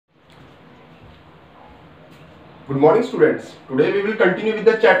Good morning students. Today we will continue with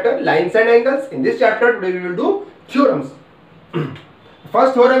the chapter lines and angles. In this chapter today we will do theorems.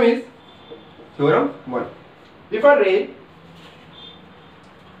 First theorem is theorem 1. If a ray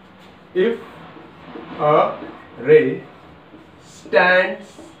stands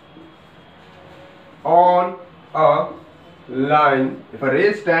on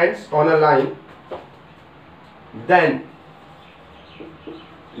a line, then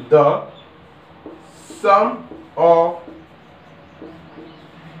the sum of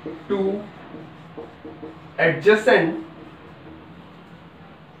two adjacent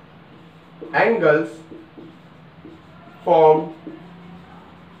angles formed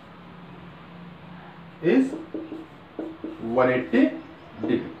is 180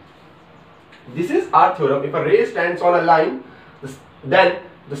 degree. This is our theorem. If a ray stands on a line, then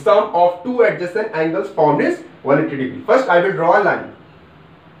the sum of two adjacent angles formed is 180 degree. First I will draw a line.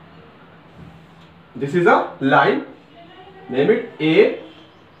 This is a line, name it A,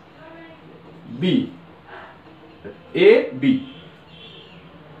 B. A, B.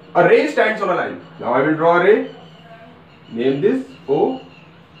 A ray stands on a line. Now I will draw a ray, name this O,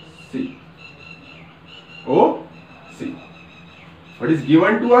 C. O, C. What is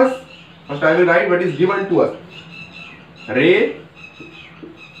given to us? First I will write what is given to us. Ray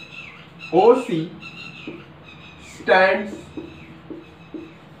OC stands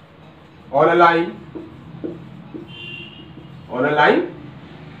on a line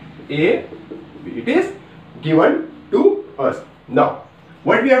A, B. It is given to us. Now,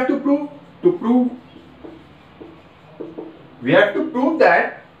 what we have to prove? We have to prove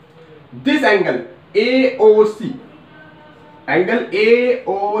that this angle AOC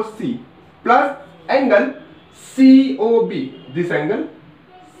plus angle COB, this angle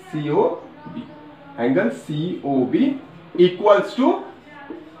COB equals to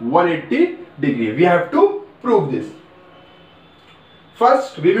 180 degree. We have to prove this.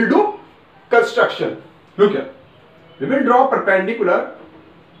 First we will do construction. Look here. We will draw perpendicular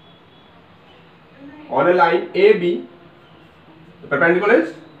on a line AB. The perpendicular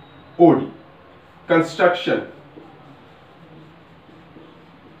is OD. Construction.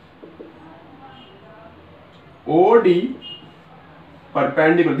 OD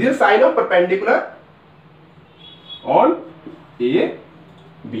perpendicular. This is sign of perpendicular on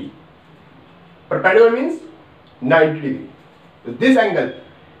AB. Perpendicular means 90 degree. So this angle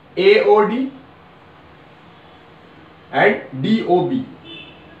AOD and DOB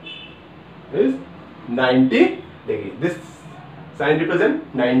is 90 degree. This sign represents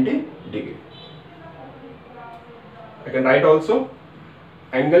 90 degree. I can write also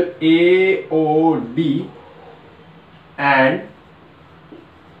angle AOD and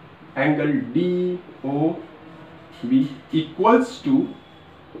angle DOB equals to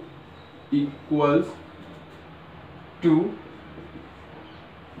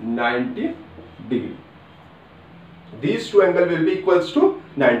 90 degree. These two angles will be equals to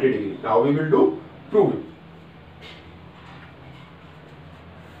 90 degree. Now we will do proving.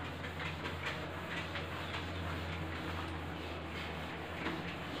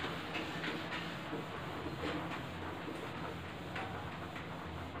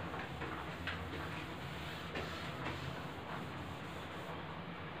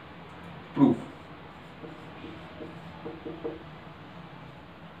 Proof.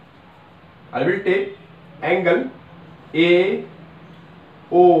 I will take angle AOC.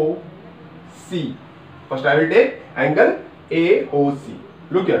 First I will take angle AOC.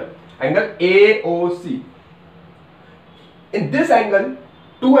 Look here, angle AOC. In this angle,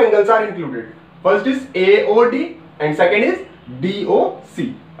 two angles are included. First is AOD and second is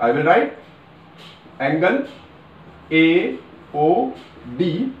DOC. I will write angle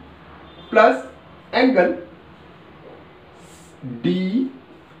AOD plus angle DOC.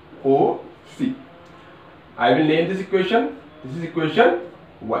 I will name this equation. This is equation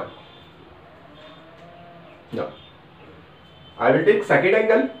 1. Now, I will take second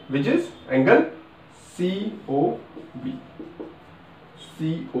angle, which is angle COB.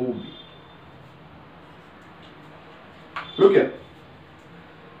 Look here.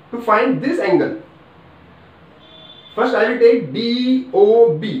 To find this angle, first I will take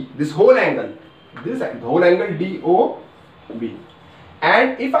DOB, this whole angle, DOB,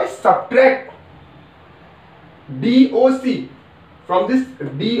 and if I subtract DOC from this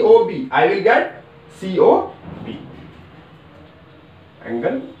DOB, I will get COB,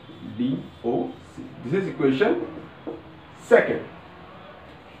 angle DOC. This is equation second.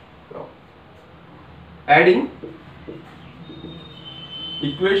 Now, adding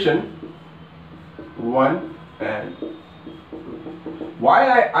equation 1 and 2. Why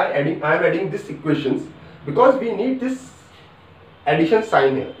I am adding these equations? because we need this addition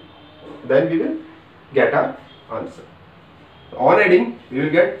sign here, then we will get our answer. On adding, we will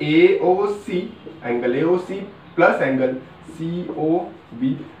get AOC, angle AOC plus angle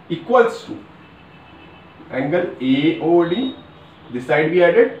COB equals to angle AOD. This side we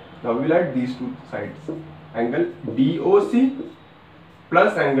added, now we will add these two sides. Angle DOC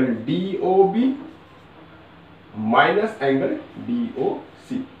plus angle DOB minus angle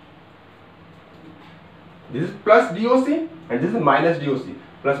DOC. This is plus DOC and this is minus DOC.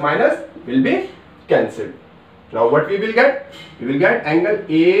 Plus minus will be cancelled. Now what we will get? We will get angle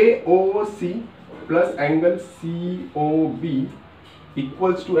AOC plus angle COB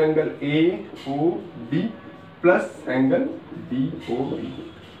equals to angle AOD plus angle DOB.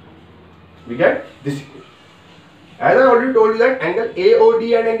 We get this equation. As I already told you that angle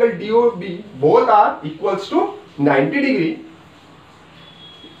AOD and angle DOB both are equals to 90 degree.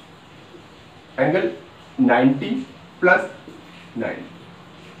 Angle 90 plus 90.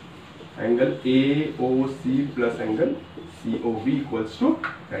 Angle AOC plus angle COB equals to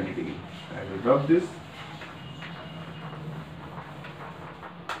 90 degree. I will drop this.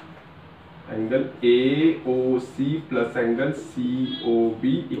 Angle AOC plus angle COB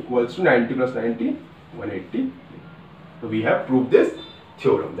equals to 90 plus 90, 180. So we have proved this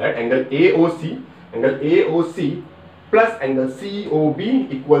theorem that angle AOC plus angle COB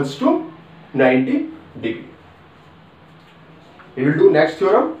equals to 90 degree. We will do next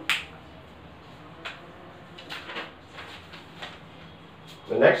theorem.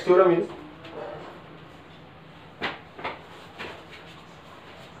 The next theorem is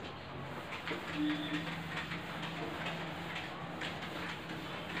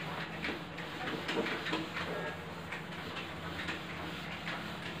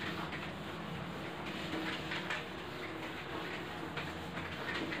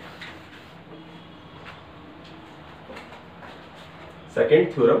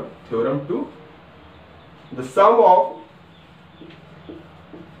second theorem, theorem 2. The sum of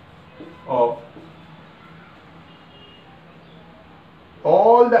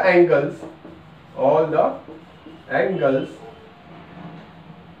all the angles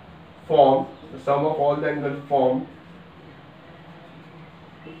formed, the sum of all the angles formed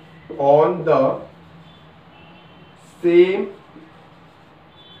on the same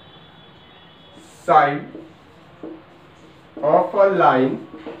side of a line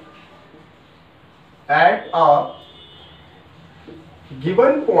at a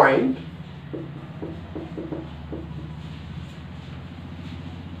given point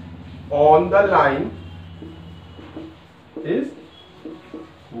on the line is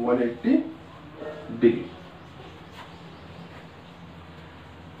 180 degree.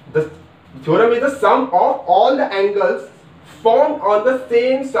 The theorem is the sum of all the angles formed on the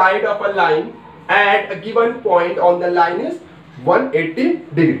same side of a line at a given point on the line is 180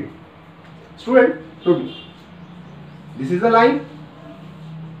 degree. Student, look, this is the line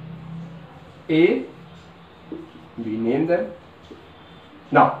A, we name them.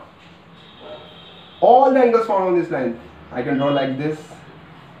 Now, all the angles found on this line, I can draw like this,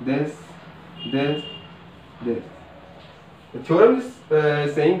 this, this, this. The theorem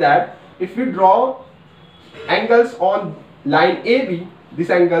is saying that if we draw angles on line AB,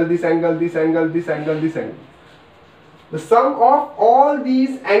 this angle, this angle, this angle, this angle, this angle, the sum of all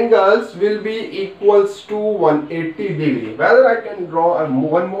these angles will be equals to 180 degree. Whether I can draw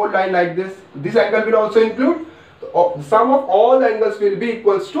one more line like this, this angle will also include. The sum of all the angles will be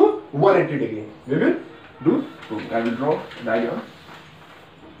equals to 180 degree. We will do. I will draw diagram.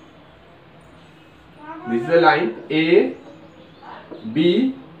 This is a line A,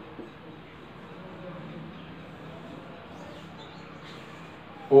 B,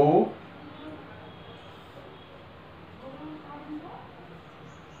 O,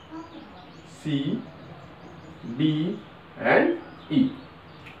 C, D and E.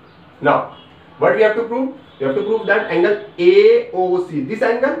 Now, what we have to prove? We have to prove that angle AOC, this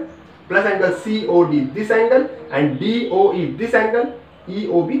angle, plus angle COD, this angle, and DOE, this angle,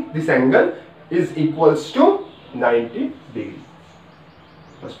 EOB, this angle is equals to 90 degree.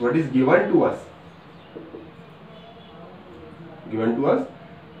 First, what is given to us? Given to us,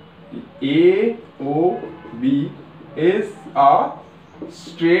 AOB is a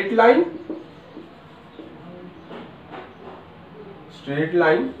straight line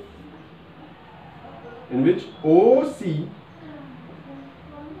in which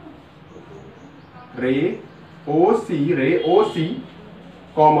ray OC,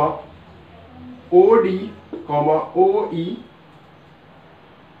 comma OD, comma OE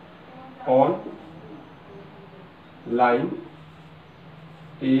on line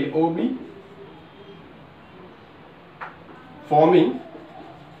AOB forming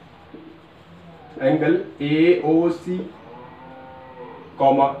angle AOC,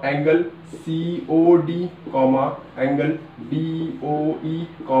 comma angle COD, comma angle DOE,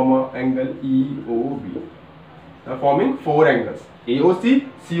 comma angle EOB. Now forming four angles AOC,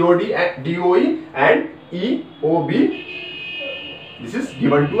 COD, and DOE and EOB. This is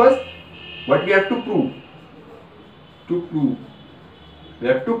given to us. What we have to prove? We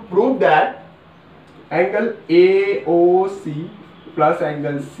have to prove that angle AOC plus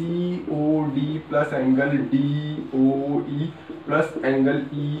angle COD plus angle DOE plus angle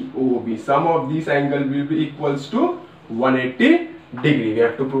EOB, sum of these angles will be equals to 180 degree. We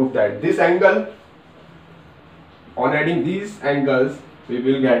have to prove that this angle, on adding these angles, we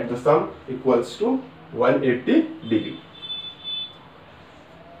will get the sum equals to 180 degree.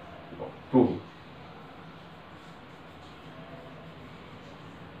 Prove.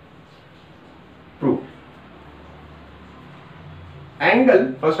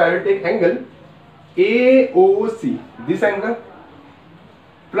 Angle, first I will take angle AOC, this angle,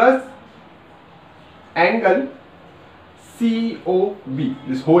 plus angle COB,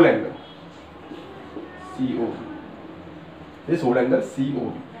 this whole angle COB, this whole angle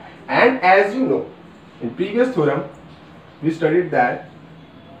COB. And as you know, in previous theorem we studied that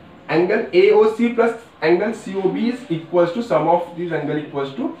angle AOC plus angle COB is equals to sum of these angle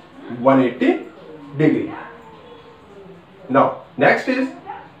equals to 180 degree. Now next is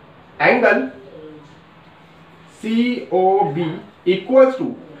angle COB equals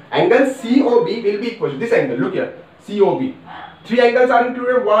to angle COB will be equal to this angle. Look here, COB. Three angles are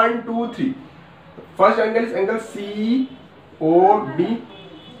included. 1, 2, 3. First angle is angle COD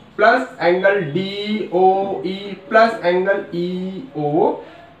plus angle DOE plus angle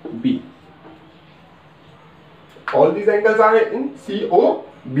EOB. All these angles are in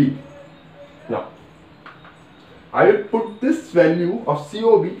COB. Now I will put this value of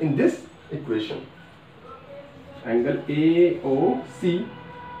COB in this equation. Angle AOC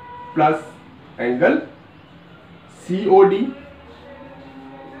plus angle COD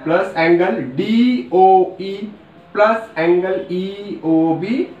plus angle DOE plus angle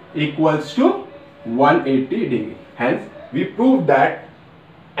EOB equals to 180 degree. Hence, we prove that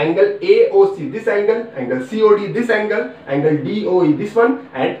angle AOC, this angle, angle COD, this angle DOE, this one,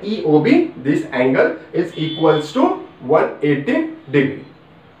 and EOB, this angle is equals to 180 degree.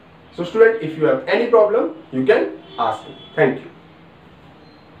 So student, if you have any problem, you can ask me. Thank you.